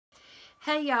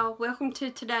Hey y'all, welcome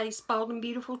to today's Bold and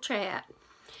Beautiful Chat.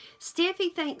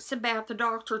 Steffi thinks about the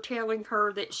doctor telling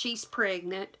her that she's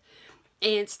pregnant,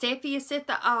 and Steffi is at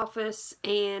the office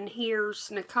and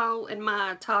hears Nicole and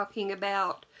Maya talking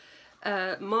about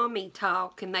mommy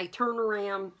talk, and they turn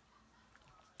around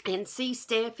and see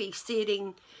Steffi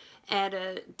sitting at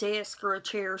a desk or a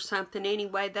chair or something.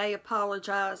 Anyway, they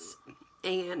apologize,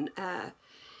 and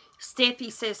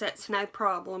Steffi says that's no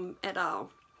problem at all.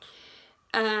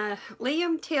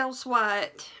 Liam tells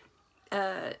Wyatt,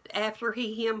 after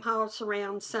he hem-haws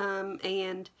around some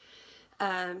and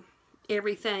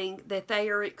everything, that they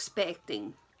are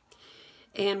expecting.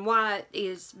 And Wyatt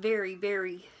is very,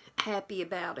 very happy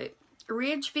about it.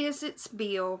 Ridge visits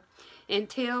Bill and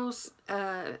tells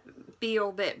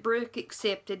Bill that Brooke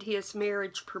accepted his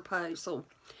marriage proposal.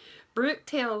 Brooke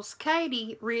tells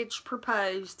Katie Ridge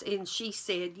proposed and she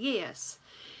said yes.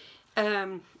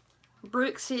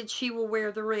 Brooke said she will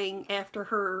wear the ring after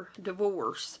her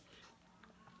divorce.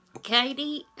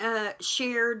 Katie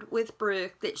shared with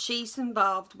Brooke that she's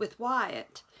involved with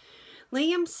Wyatt.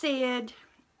 Liam said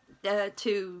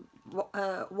to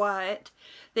Wyatt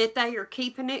that they are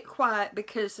keeping it quiet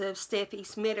because of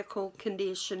Steffi's medical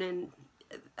condition, and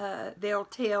they'll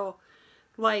tell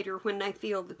later when they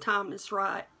feel the time is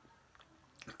right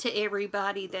to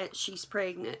everybody that she's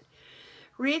pregnant.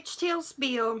 Rich tells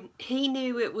Bill he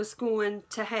knew it was going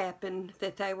to happen,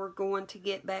 that they were going to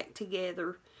get back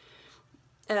together.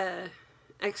 Bill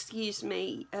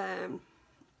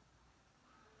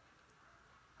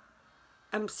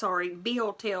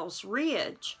tells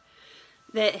Ridge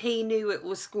that he knew it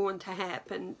was going to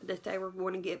happen, that they were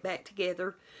going to get back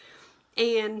together.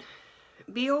 And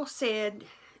Bill said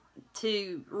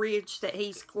to Ridge that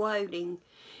he's gloating.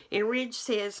 And Ridge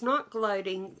says, not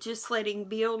gloating, just letting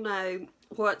Bill know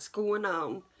what's going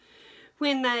on.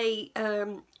 When they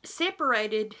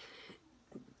separated,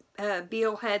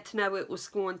 Bill had to know it was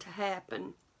going to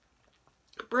happen.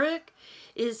 Brooke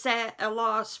is at a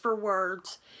loss for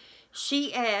words.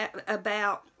 She asked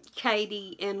about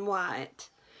Katie and Wyatt.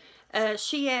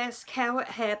 She asked how it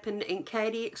happened, and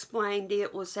Katie explained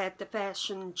it was at the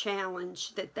fashion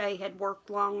challenge, that they had worked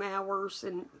long hours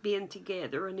and been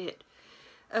together, and it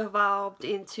evolved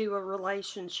into a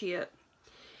relationship.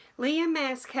 Liam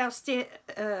asked how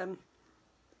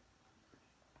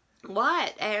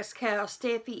Wyatt asked how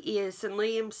Steffi is, and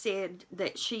Liam said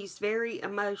that she's very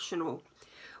emotional.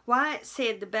 Wyatt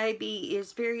said the baby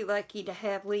is very lucky to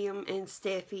have Liam and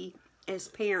Steffi as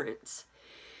parents.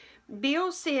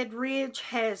 Bill said Ridge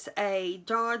has a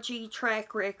dodgy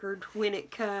track record when it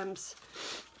comes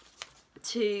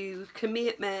to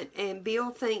commitment, and Bill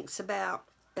thinks about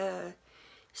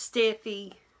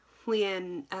Steffi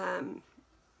when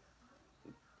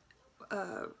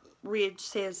Ridge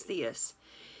says this.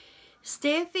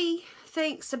 Steffi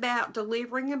thinks about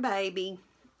delivering a baby,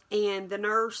 and the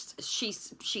nurse,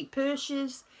 she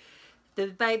pushes, the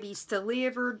baby's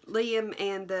delivered. Liam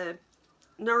and the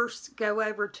nurse go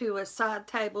over to a side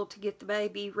table to get the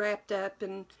baby wrapped up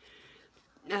and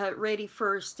ready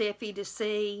for Steffi to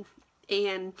see.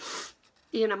 And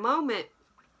in a moment,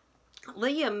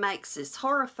 Liam makes this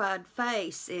horrified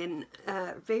face and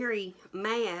very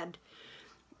mad.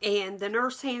 And the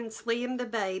nurse hands Liam the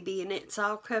baby, and it's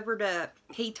all covered up.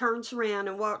 He turns around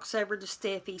and walks over to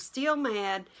Steffi, still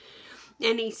mad,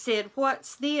 and he said,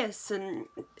 "What's this?" And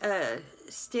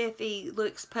Steffi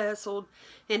looks puzzled,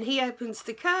 and he opens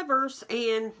the covers,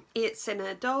 and it's an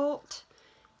adult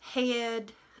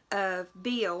head of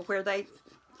Bill, where they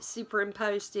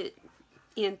superimposed it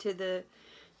into the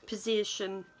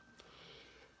position.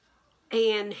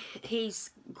 And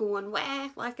he's going wah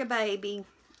like a baby.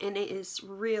 And it is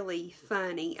really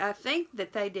funny. I think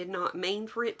that they did not mean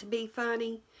for it to be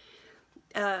funny.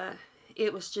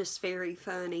 It was just very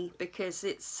funny because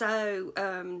it's so,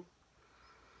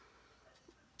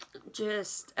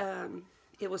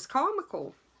 it was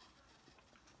comical.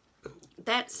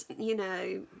 That's, you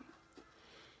know,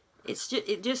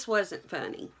 it just wasn't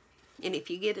funny. And if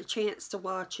you get a chance to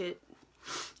watch it,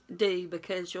 do,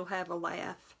 because you'll have a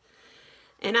laugh.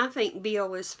 And I think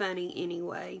Bill is funny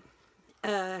anyway.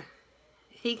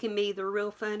 He can be either real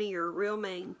funny or real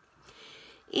mean.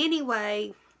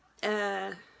 Anyway,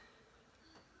 and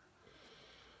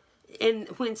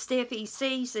when Steffi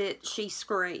sees it, she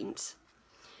screams.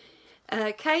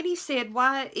 Katie said,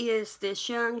 "Why is this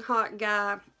young hot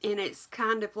guy?" And it's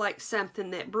kind of like something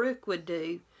that Brooke would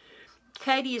do.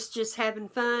 Katie is just having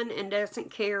fun and doesn't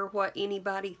care what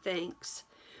anybody thinks.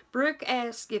 Brooke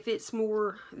asks if it's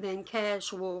more than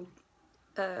casual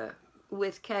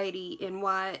with Katie and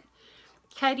Wyatt.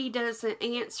 Katie doesn't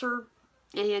answer,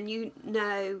 And you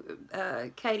know,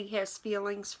 Katie has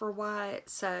feelings for Wyatt,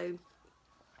 so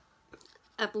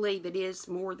I believe it is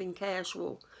more than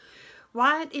casual.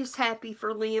 Wyatt is happy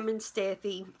for Liam and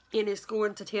Steffi and is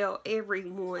going to tell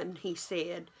everyone, he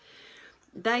said.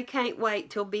 They can't wait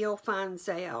till Bill finds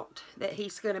out that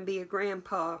he's going to be a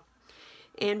grandpa.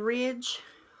 And Ridge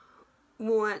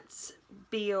wants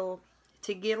Bill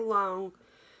to get along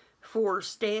for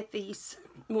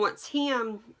wants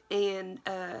him and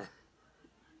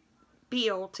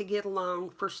Bill to get along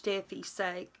for Steffi's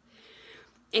sake.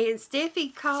 And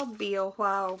Steffi called Bill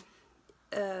while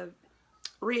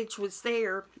Ridge was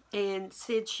there and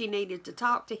said she needed to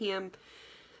talk to him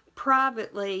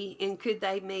privately and could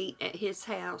they meet at his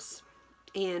house.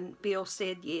 And Bill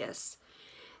said yes.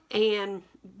 And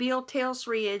Bill tells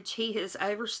Ridge he has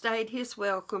overstayed his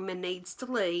welcome and needs to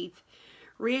leave.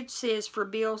 Ridge says for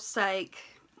Bill's sake,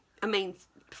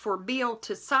 for Bill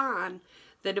to sign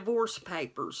the divorce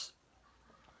papers.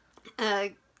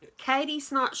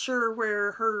 Katie's not sure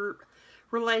where her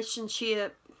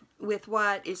relationship with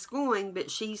Wyatt is going,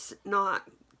 but she's not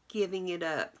giving it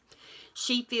up.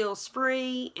 She feels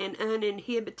free and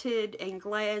uninhibited and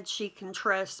glad she can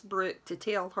trust Brooke to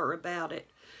tell her about it.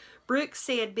 Brooke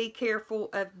said be careful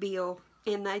of Bill,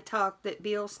 and they talked that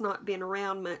Bill's not been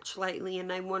around much lately and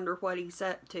they wonder what he's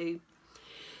up to.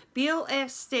 Bill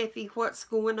asked Steffi what's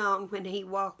going on when he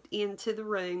walked into the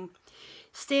room.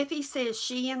 Steffi says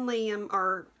she and Liam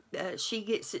are, she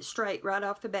gets it straight right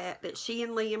off the bat, that she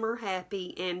and Liam are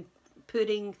happy and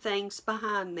putting things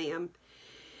behind them.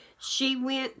 She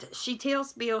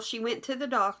tells Bill she went to the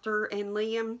doctor and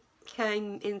Liam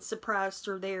came and surprised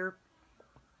her there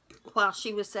while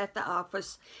she was at the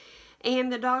office.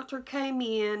 And the doctor came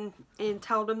in and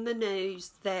told him the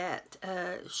news that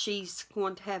she's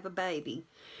going to have a baby.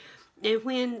 And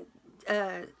when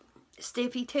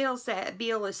Steffi tells that,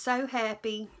 Bill is so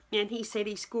happy, and he said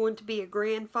he's going to be a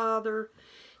grandfather.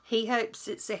 He hopes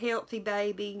it's a healthy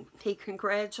baby. He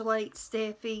congratulates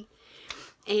Steffi,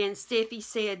 and Steffi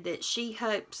said that she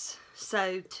hopes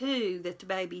so too, that the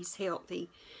baby's healthy.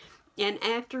 And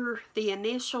after the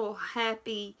initial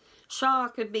happy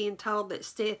shock of being told that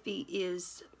Steffi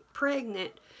is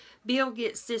pregnant, Bill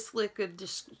gets this look of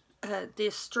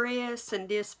distress and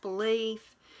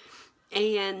disbelief.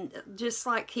 And just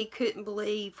like he couldn't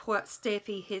believe what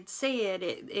Steffi had said,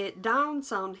 it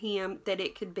dawns on him that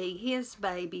it could be his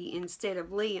baby instead of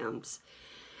Liam's.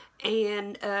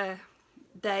 And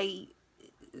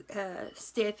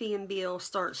Steffi and Bill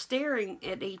start staring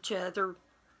at each other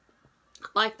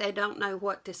like they don't know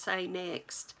what to say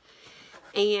next.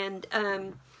 And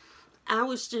I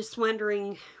was just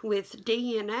wondering, with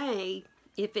DNA,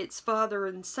 if it's father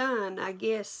and son, I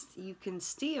guess you can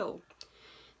still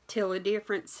tell a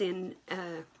difference in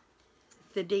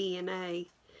the DNA.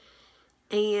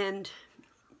 And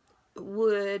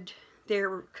would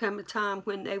there come a time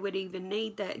when they would even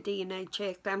need that DNA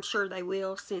checked? I'm sure they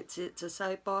will, since it's a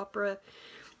soap opera.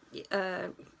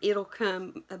 It'll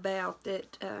come about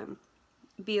that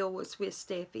Bill was with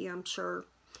Steffi, I'm sure.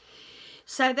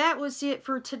 So that was it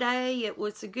for today. It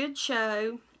was a good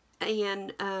show,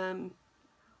 and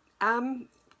I'm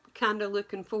kind of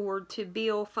looking forward to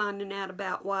Bill finding out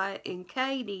about Wyatt and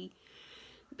Katie,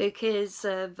 because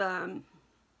of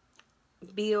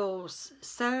Bill's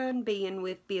son being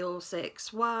with Bill's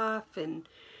ex-wife, and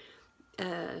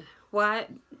Wyatt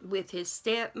with his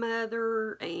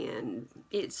stepmother, and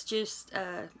it's just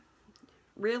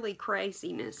really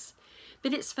craziness.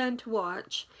 But it's fun to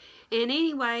watch. And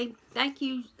anyway, thank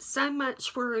you so much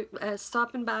for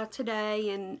stopping by today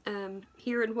and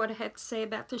hearing what I have to say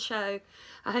about the show.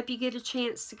 I hope you get a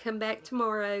chance to come back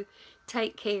tomorrow.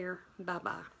 Take care.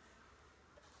 Bye-bye.